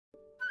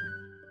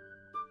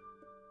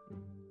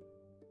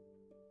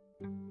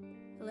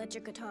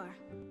electric guitar.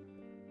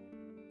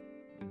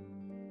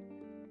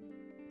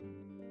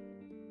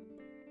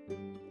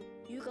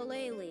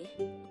 Ukulele.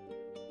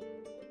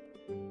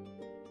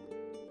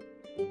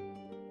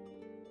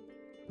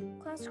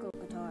 Classical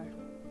guitar.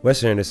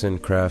 Wes Anderson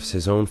crafts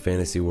his own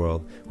fantasy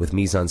world with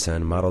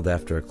mise-en-scene modeled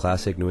after a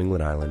classic New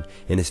England island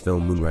in his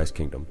film Moonrise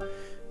Kingdom.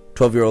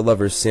 12-year-old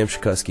lovers Sam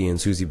Shakusky and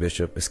Susie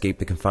Bishop escape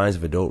the confines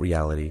of adult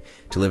reality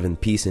to live in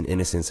peace and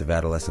innocence of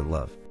adolescent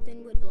love.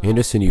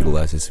 Anderson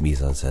utilizes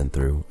mise-en-scene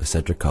through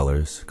eccentric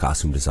colors,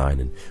 costume design,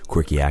 and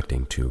quirky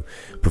acting to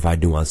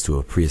provide nuance to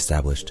a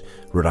pre-established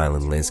Rhode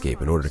Island landscape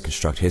in order to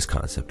construct his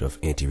concept of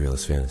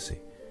anti-realist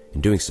fantasy.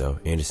 In doing so,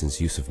 Anderson's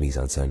use of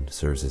mise-en-scene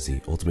serves as the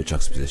ultimate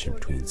juxtaposition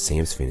between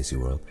Sam's fantasy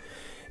world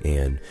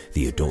and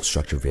the adult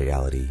structured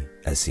reality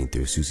as seen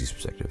through Susie's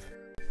perspective.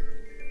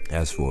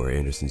 As for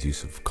Anderson's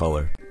use of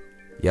color,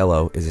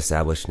 yellow is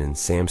established in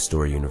Sam's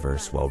story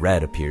universe, while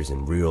red appears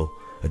in real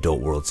adult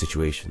world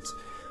situations.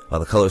 While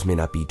the colors may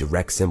not be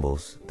direct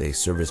symbols, they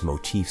serve as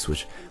motifs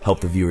which help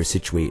the viewer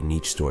situate in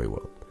each story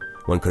world.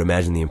 One could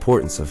imagine the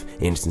importance of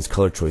Anderson's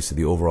color choice to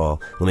the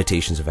overall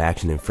limitations of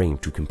action and frame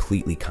to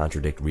completely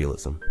contradict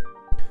realism.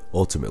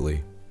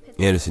 Ultimately,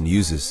 Anderson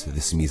uses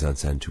this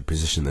mise-en-scene to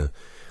position the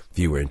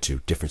viewer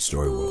into different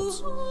story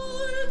worlds.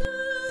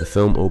 The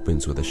film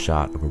opens with a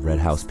shot of a red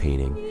house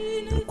painting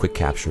and a quick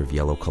capture of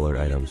yellow-colored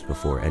items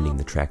before ending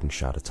the tracking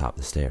shot atop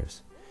the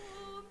stairs.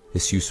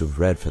 This use of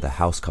red for the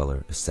house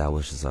color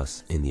establishes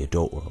us in the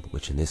adult world,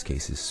 which in this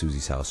case is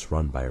Susie's house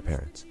run by her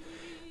parents.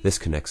 This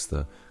connects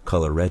the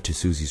color red to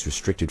Susie's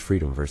restricted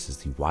freedom versus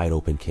the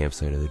wide-open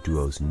campsite of the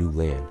duo's new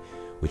land,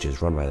 which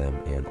is run by them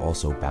and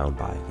also bound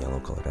by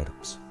yellow-colored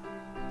items.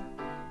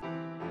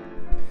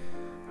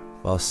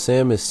 While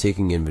Sam is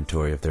taking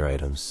inventory of their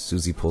items,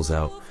 Susie pulls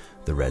out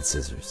the red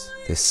scissors.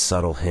 This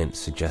subtle hint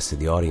suggests to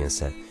the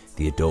audience that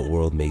the adult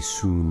world may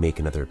soon make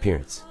another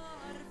appearance.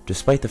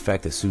 Despite the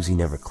fact that Susie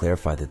never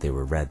clarified that they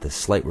were red, the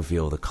slight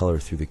reveal of the color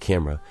through the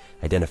camera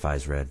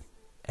identifies red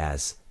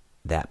as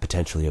that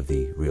potentially of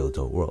the real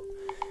adult world.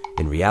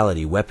 In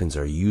reality, weapons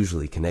are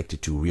usually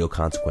connected to real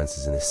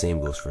consequences, and the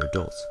same goes for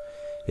adults.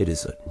 It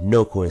is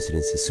no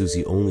coincidence that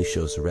Susie only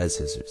shows the red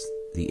scissors.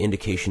 The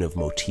indication of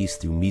motifs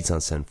through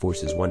mise-en-scene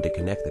forces one to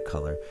connect the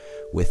color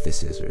with the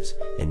scissors,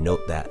 and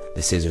note that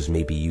the scissors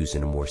may be used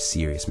in a more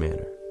serious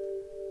manner.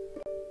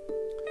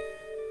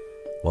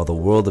 While the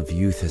world of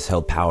youth has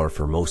held power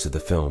for most of the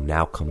film,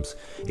 now comes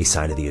a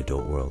sign of the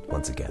adult world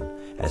once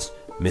again, as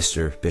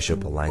Mr. Bishop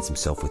aligns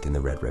himself within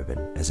the red ribbon,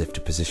 as if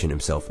to position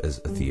himself as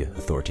the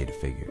authoritative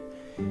figure.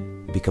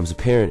 It becomes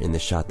apparent in the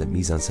shot that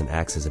mise-en-scene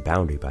acts as a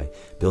boundary by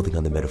building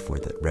on the metaphor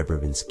that red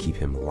ribbons keep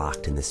him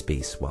locked in the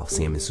space while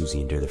Sam and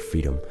Susie endure the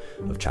freedom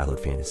of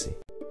childhood fantasy.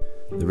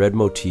 The red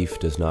motif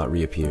does not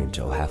reappear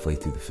until halfway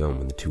through the film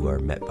when the two are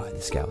met by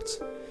the scouts.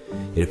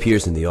 It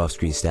appears in the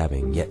off-screen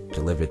stabbing, yet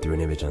delivered through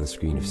an image on the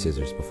screen of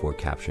scissors before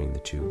capturing the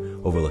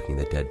two, overlooking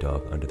the dead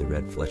dog under the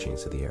red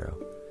fletchings of the arrow.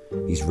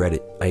 These red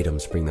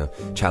items bring the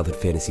childhood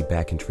fantasy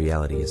back into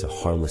reality as a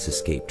harmless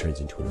escape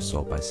turns into an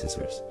assault by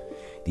scissors.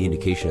 The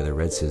indication of the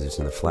red scissors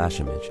in the flash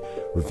image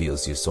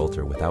reveals the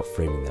assaulter without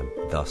framing them,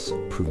 thus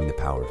proving the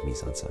power of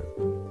mise-en-scene.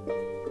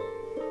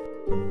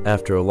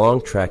 After a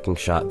long tracking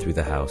shot through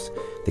the house,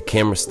 the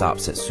camera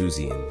stops at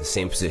Susie in the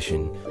same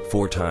position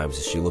 4 times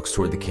as she looks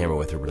toward the camera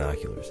with her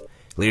binoculars.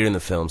 Later in the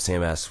film,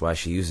 Sam asks why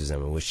she uses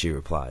them, in which she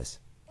replies,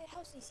 "It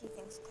helps me see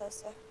things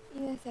closer,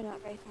 even if they're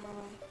not very far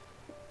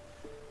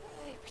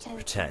away.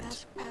 Pretend.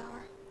 It's magic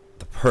power."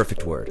 The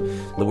perfect word.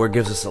 The word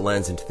gives us a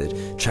lens into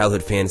the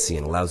childhood fantasy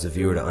and allows the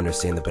viewer to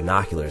understand the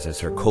binoculars as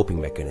her coping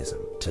mechanism,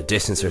 to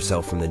distance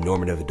herself from the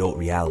normative adult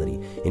reality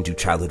into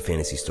childhood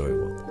fantasy story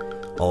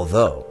world.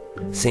 Although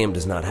Sam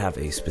does not have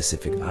a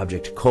specific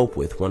object to cope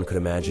with, one could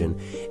imagine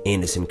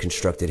Anderson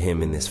constructed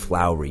him in this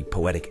flowery,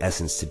 poetic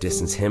essence to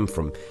distance him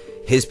from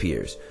his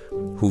peers,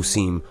 who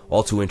seem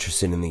all too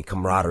interested in the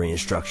camaraderie and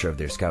structure of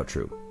their scout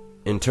troop.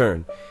 In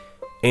turn,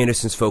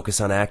 Anderson's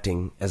focus on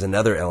acting as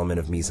another element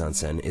of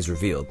mise-en-scene is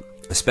revealed,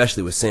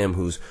 especially with Sam,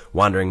 whose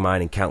wandering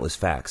mind and countless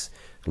facts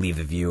leave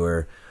the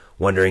viewer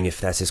wondering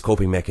if that's his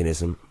coping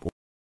mechanism.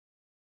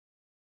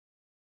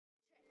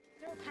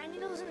 Throw pine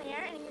needles in the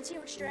air and you can see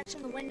which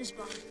direction the wind is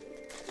blowing.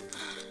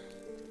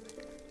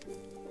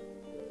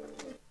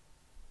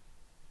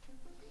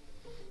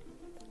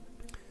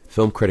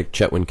 Film critic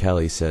Chetwin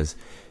Kelly says,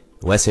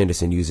 Wes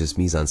Anderson uses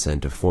mise-en-scene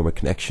to form a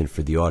connection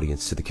for the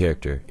audience to the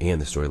character and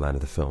the storyline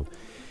of the film.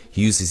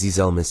 He uses these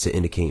elements to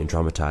indicate and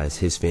dramatize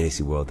his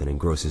fantasy world and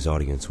engross his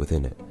audience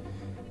within it.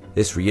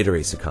 This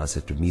reiterates the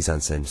concept of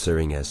mise-en-scene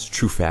serving as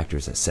true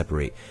factors that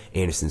separate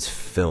Anderson's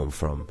film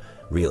from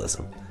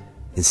realism.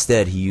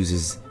 Instead, he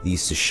uses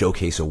these to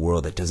showcase a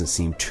world that doesn't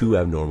seem too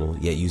abnormal,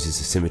 yet uses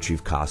the symmetry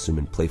of costume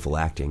and playful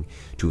acting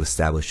to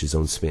establish his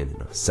own spin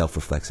in a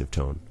self-reflexive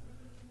tone.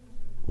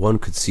 One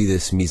could see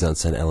this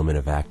mise-en-scene element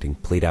of acting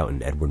played out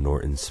in Edward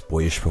Norton's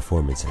boyish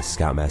performance as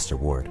Scoutmaster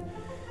Ward.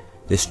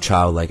 This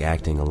childlike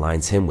acting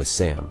aligns him with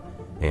Sam,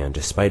 and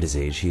despite his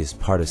age, he is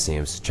part of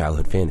Sam's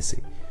childhood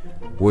fantasy.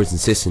 Ward's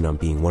insistence on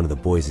being one of the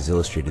boys is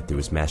illustrated through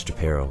his matched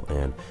apparel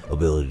and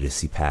ability to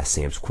see past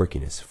Sam's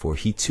quirkiness, for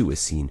he too is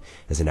seen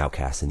as an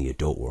outcast in the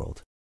adult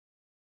world.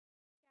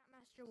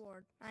 Master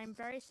Ward, I am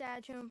very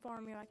sad to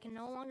inform you I can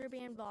no longer be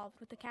involved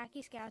with the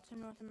Khaki Scouts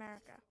in North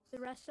America. The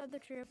rest of the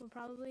troop will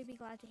probably be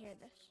glad to hear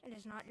this. It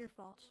is not your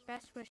fault.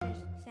 Best wishes,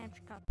 Sam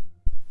Chicup.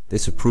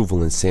 This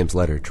approval in Sam's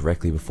letter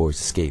directly before his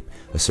escape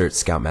asserts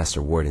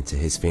Scoutmaster Ward into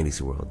his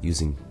fantasy world,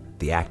 using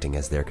the acting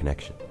as their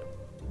connection.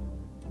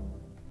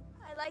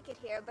 I like it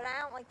here, but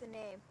I don't like the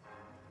name.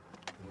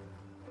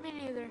 Me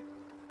neither.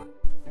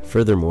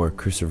 Furthermore,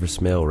 Christopher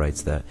Smale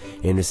writes that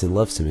Anderson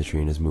loves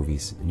symmetry in his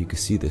movies, and you can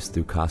see this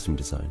through costume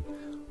design.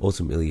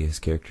 Ultimately, his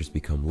characters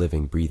become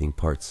living, breathing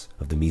parts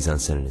of the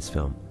mise-en-scene in his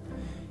film.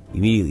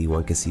 Immediately,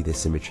 one can see this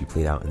symmetry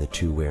played out in the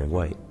two wearing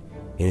white.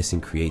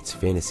 Anderson creates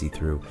fantasy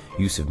through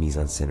use of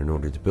mise-en-scene in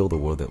order to build a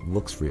world that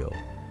looks real,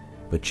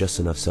 but just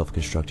enough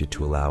self-constructed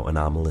to allow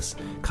anomalous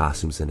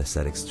costumes and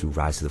aesthetics to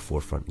rise to the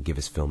forefront and give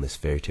his film this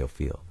fairy tale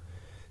feel.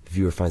 The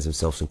viewer finds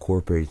himself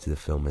incorporated into the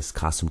film as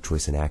costume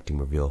choice and acting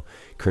reveal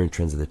current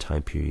trends of the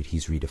time period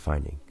he's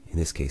redefining, in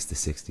this case the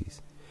 60s.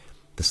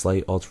 The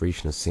slight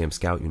alteration of Sam's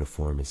scout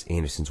uniform is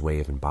Anderson's way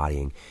of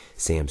embodying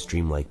Sam's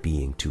dreamlike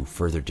being to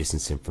further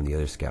distance him from the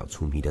other scouts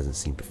whom he doesn't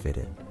seem to fit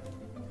in.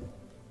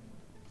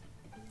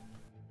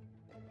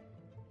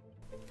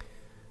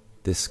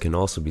 This can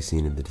also be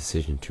seen in the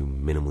decision to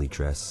minimally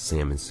dress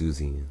Sam and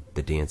Susie in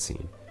the dance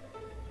scene.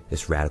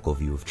 This radical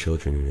view of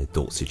children in an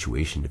adult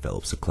situation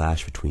develops a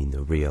clash between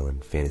the real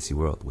and fantasy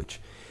world, which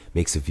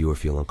makes the viewer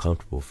feel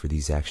uncomfortable for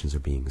these actions are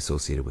being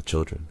associated with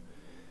children.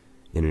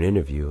 In an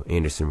interview,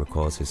 Anderson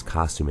recalls his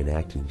costume and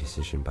acting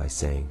decision by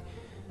saying,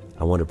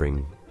 "I want to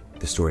bring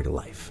the story to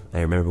life.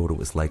 I remember what it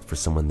was like for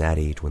someone that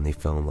age when they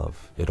fell in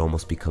love. It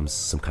almost becomes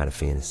some kind of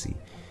fantasy.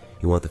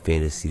 You want the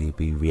fantasy to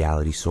be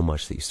reality so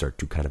much that you start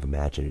to kind of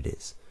imagine it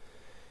is."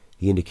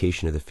 The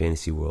indication of the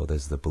fantasy world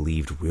as the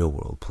believed real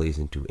world plays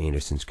into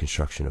Anderson's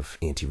construction of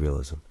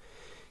anti-realism.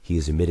 He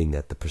is admitting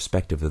that the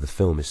perspective of the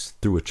film is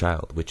through a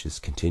child, which is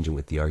contingent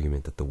with the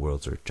argument that the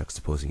worlds are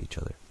juxtaposing each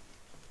other.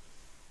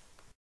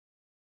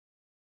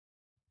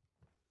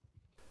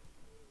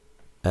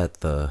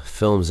 At the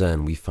film's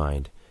end, we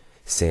find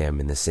Sam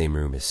in the same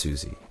room as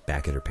Susie,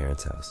 back at her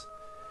parents' house.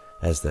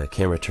 As the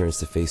camera turns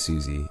to face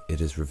Susie, it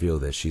is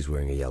revealed that she's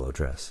wearing a yellow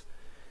dress.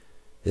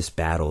 This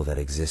battle that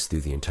exists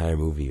through the entire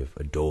movie of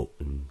adult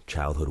and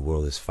childhood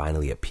world is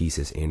finally at peace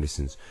as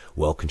Anderson's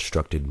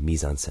well-constructed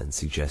mise-en-scene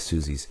suggests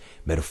Susie's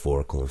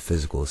metaphorical and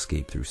physical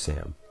escape through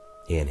Sam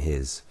and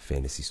his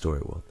fantasy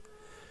story world.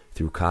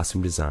 Through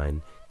costume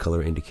design,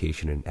 color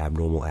indication, and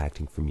abnormal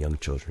acting from young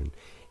children,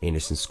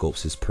 Anderson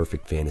sculpts his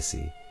perfect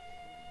fantasy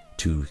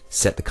to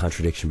set the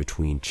contradiction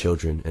between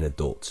children and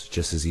adults,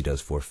 just as he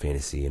does for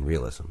fantasy and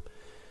realism,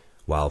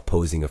 while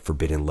posing a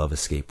forbidden love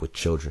escape with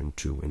children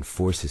to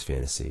enforce his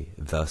fantasy,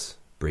 thus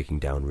breaking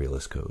down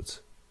realist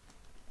codes.